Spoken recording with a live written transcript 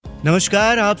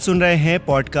नमस्कार, आप सुन रहे हैं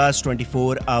पॉडकास्ट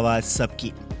 24 आवाज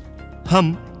सबकी।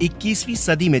 हम 21वीं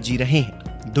सदी में जी रहे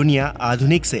हैं। दुनिया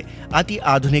आधुनिक से अति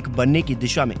आधुनिक बनने की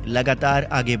दिशा में लगातार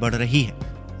आगे बढ़ रही है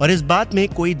और इस बात में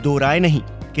कोई दो राय नहीं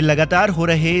कि लगातार हो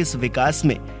रहे इस विकास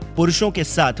में पुरुषों के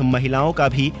साथ महिलाओं का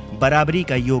भी बराबरी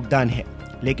का योगदान है।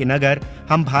 लेकिन अगर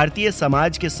हम भारतीय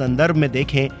समाज के संदर्भ में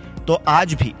देखें तो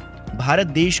आज भी भारत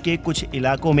देश के कुछ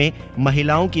इलाकों में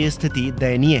महिलाओं की स्थिति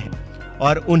दयनीय है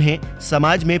और उन्हें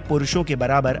समाज में पुरुषों के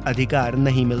बराबर अधिकार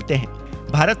नहीं मिलते हैं।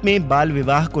 भारत में बाल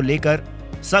विवाह को लेकर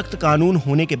सख्त कानून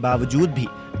होने के बावजूद भी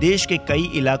देश के कई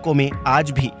इलाकों में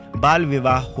आज भी बाल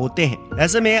विवाह होते हैं।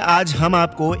 ऐसे में आज हम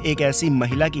आपको एक ऐसी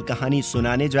महिला की कहानी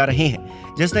सुनाने जा रहे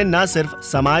हैं जिसने न सिर्फ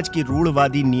समाज की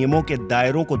रूढ़वादी नियमों के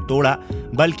दायरों को तोड़ा,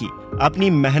 बल्कि अपनी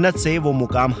मेहनत से वो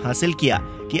मुकाम हासिल किया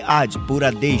कि आज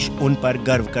पूरा देश उन पर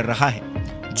गर्व कर रहा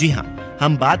है। जी हाँ,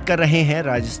 हम बात कर रहे हैं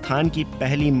राजस्थान की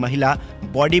पहली महिला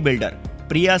बॉडी बिल्डर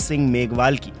प्रिया सिंह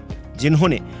मेघवाल की,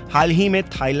 जिन्होंने हाल ही में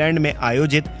थाईलैंड में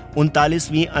आयोजित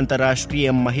 39वीं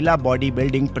अंतर्राष्ट्रीय महिला बॉडी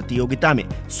बिल्डिंग प्रतियोगिता में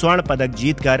स्वर्ण पदक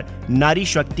जीतकर नारी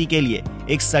शक्ति के लिए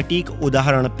एक सटीक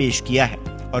उदाहरण पेश किया है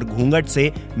और घूंघट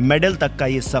से मेडल तक का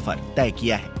ये सफर तय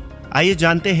किया है। आइए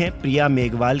जानते हैं प्रिया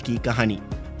मेघवाल की कहानी।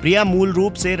 प्रिया मूल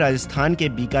रूप से राजस्थान के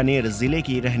बीकानेर जिले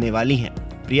की रहने वाली हैं।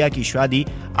 प्रिया की शादी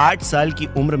 8 साल की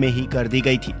उम्र में ही कर दी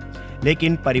गई थी,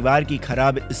 लेकिन परिवार की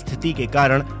खराब स्थिति के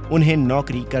कारण उन्हें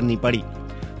नौकरी करनी पड़ी।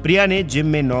 प्रिया ने जिम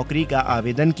में नौकरी का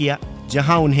आवेदन किया,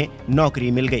 जहां उन्हें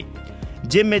नौकरी मिल गई।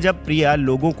 जिम में जब प्रिया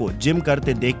लोगों को जिम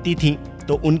करते देखती थीं,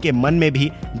 तो उनके मन में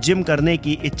भी जिम करने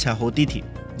की इच्छा होती थी,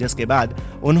 जिसके बाद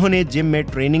उन्होंने जिम में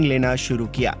ट्रेनिंग लेना शुरू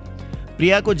किया।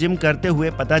 प्रिया को जिम करते हुए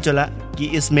पता चला कि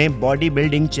इसमें बॉडी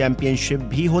बिल्डिंग चैंपियनशिप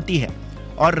भी होती है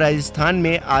और राजस्थान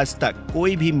में आज तक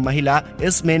कोई भी महिला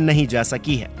इसमें नहीं जा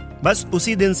सकी है। बस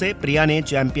उसी दिन से प्रिया ने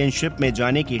चैंपियनशिप में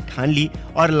जाने की ठान ली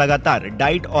और लगातार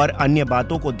डाइट और अन्य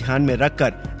बातों को ध्यान में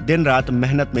रखकर दिन रात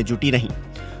मेहनत में जुटी रहीं।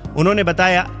 उन्होंने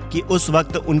बताया कि उस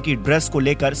वक्त उनकी ड्रेस को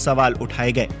लेकर सवाल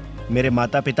उठाए गए। मेरे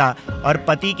माता पिता और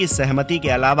पति की सहमति के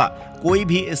अलावा कोई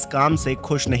भी इस काम से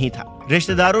खुश नहीं था।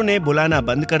 रिश्तेदारों ने बुलाना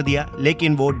बंद कर दिया,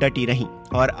 लेकिन वो डटी रहीं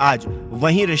और आज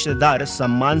वही रिश्तेदार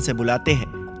सम्मान से बुलाते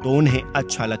हैं तो उन्हें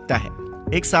अच्छा लगता है।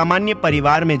 एक सामान्य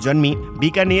परिवार में जन्मी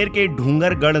बीकानेर के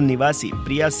ढूंगरगढ़ निवासी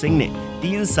प्रिया सिंह ने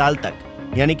 3 साल तक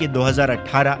यानी कि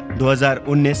 2018,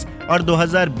 2019 और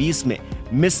 2020 में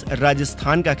मिस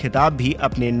राजस्थान का खिताब भी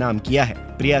अपने नाम किया है।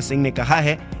 प्रिया सिंह ने कहा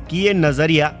है कि ये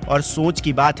नजरिया और सोच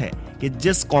की बात है कि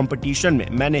जिस कंपटीशन में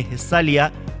मैंने हिस्सा लिया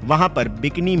वहां पर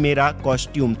बिकनी मेरा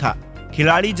कॉस्ट्यूम था।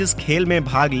 खिलाड़ी जिस खेल में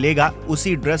भाग लेगा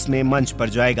उसी ड्रेस में मंच पर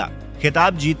जाएगा।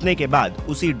 खिताब जीतने के बाद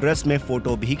उसी ड्रेस में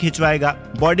फोटो भी खिंचवाएगा।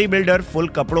 बॉडी बिल्डर फुल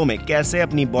कपड़ों में कैसे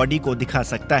अपनी बॉडी को दिखा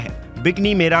सकता है?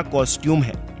 बिकनी मेरा कॉस्ट्यूम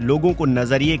है। लोगों को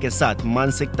नजरिए के साथ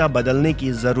मानसिकता बदलने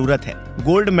की जरूरत है।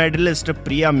 गोल्ड मेडलिस्ट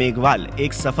प्रिया मेघवाल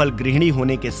एक सफल गृहिणी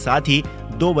होने के साथ ही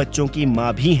 2 बच्चों की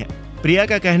मां भी हैं। प्रिया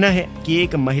का कहना है कि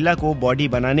एक महिला को बॉडी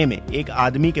बनाने में एक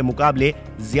आदमी के मुकाबले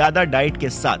ज्यादा डाइट के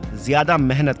साथ ज्यादा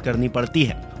मेहनत करनी पड़ती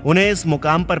है। उन्हें इस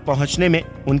मुकाम पर पहुंचने में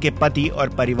उनके पति और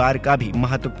परिवार का भी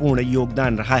महत्वपूर्ण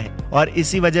योगदान रहा है और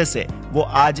इसी वजह से वो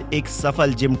आज एक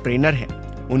सफल जिम ट्रेनर है।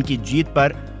 उनकी जीत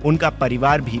पर उनका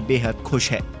परिवार भी बेहद खुश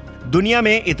है। दुनिया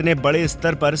में इतने बड़े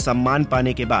स्तर पर सम्मान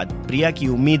पाने के बाद प्रिया की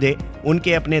उम्मीदें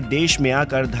उनके अपने देश में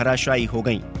आकर धराशायी हो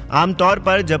गईं। आमतौर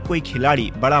पर जब कोई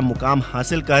खिलाड़ी बड़ा मुकाम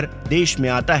हासिल कर देश में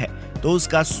आता है तो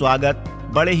उसका स्वागत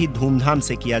बड़े ही धूमधाम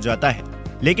से किया जाता है,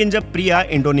 लेकिन जब प्रिया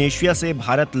इंडोनेशिया से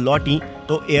भारत लौटी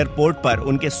तो एयरपोर्ट पर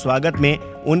उनके स्वागत में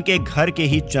उनके घर के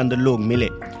ही चंद लोग मिले।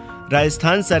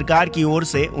 राजस्थान सरकार की ओर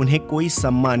से उन्हें कोई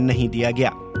सम्मान नहीं दिया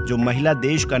गया। जो महिला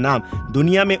देश का नाम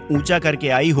दुनिया में ऊंचा करके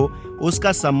आई हो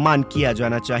उसका सम्मान किया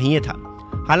जाना चाहिए था।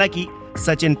 हालांकि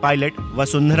सचिन पायलट,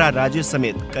 वसुंधरा राजे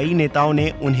समेत कई नेताओं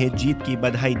ने उन्हें जीत की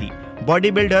बधाई दी।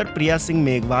 बॉडी बिल्डर प्रिया सिंह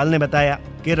मेघवाल ने बताया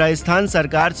कि राजस्थान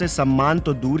सरकार से सम्मान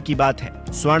तो दूर की बात है,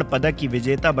 स्वर्ण पदक की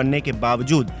विजेता बनने के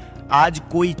बावजूद आज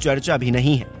कोई चर्चा भी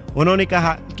नहीं है। उन्होंने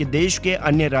कहा कि देश के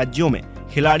अन्य राज्यों में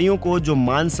खिलाड़ियों को जो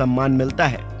मान सम्मान मिलता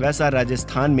है वैसा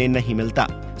राजस्थान में नहीं मिलता।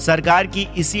 सरकार की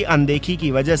इसी अनदेखी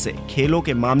की वजह से खेलों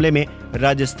के मामले में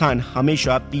राजस्थान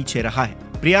हमेशा पीछे रहा है।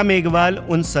 प्रिया मेघवाल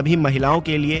उन सभी महिलाओं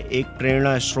के लिए एक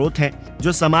प्रेरणा स्रोत हैं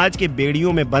जो समाज के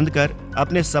बेड़ियों में बंद कर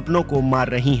अपने सपनों को मार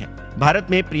रही हैं। भारत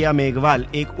में प्रिया मेघवाल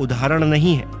एक उदाहरण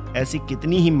नहीं है, ऐसी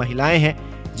कितनी ही महिलाएं हैं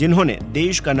जिन्होंने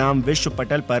देश का नाम विश्व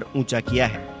पटल पर ऊंचा किया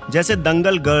है, जैसे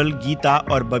दंगल गर्ल गीता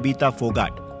और बबीता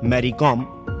फोगाट, मैरी कॉम,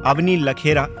 अवनी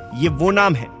लखेरा। ये वो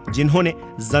नाम है जिन्होंने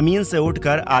जमीन से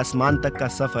उठकर आसमान तक का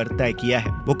सफर तय किया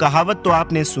है। वो कहावत तो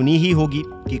आपने सुनी ही होगी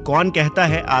कि कौन कहता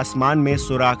है आसमान में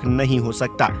सुराख नहीं हो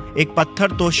सकता, एक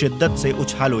पत्थर तो शिद्दत से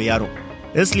उछालो यारो।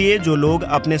 इसलिए जो लोग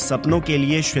अपने सपनों के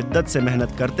लिए शिद्दत से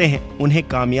मेहनत करते हैं उन्हें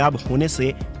कामयाब होने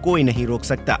से कोई नहीं रोक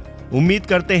सकता। उम्मीद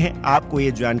करते हैं आपको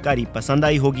ये जानकारी पसंद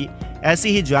आई होगी। ऐसी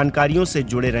ही जानकारियों से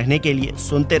जुड़े रहने के लिए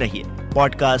सुनते रहिए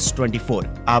पॉडकास्ट 24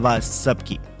 आवाज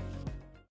सबकी।